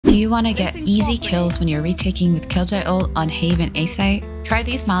Do you want to get easy kills when you're retaking with Killjoy ult on Haven A site? Try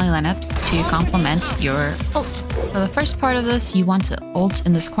these Molly lineups to complement your ult. For the first part of this, you want to ult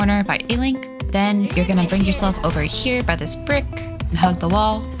in this corner by A-Link. Then you're going to bring yourself over here by this brick and hug the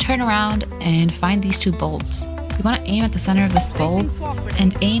wall, turn around and find these two bulbs. You want to aim at the center of this bulb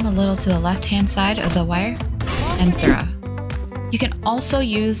and aim a little to the left-hand side of the wire and throw. You can also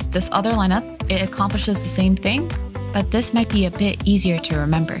use this other lineup. It accomplishes the same thing, but this might be a bit easier to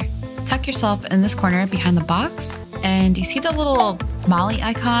remember. Tuck yourself in this corner behind the box, and you see the little Molly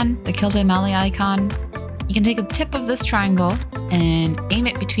icon, the Killjoy Molly icon. You can take the tip of this triangle and aim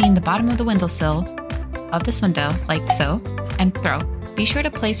it between the bottom of the windowsill of this window, like so, and throw. Be sure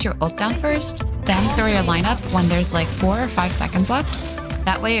to place your ult down first, then throw your lineup when there's like 4 or 5 seconds left.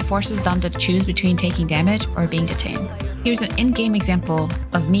 That way it forces them to choose between taking damage or being detained. Here's an in-game example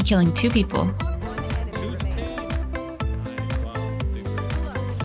of me killing 2 people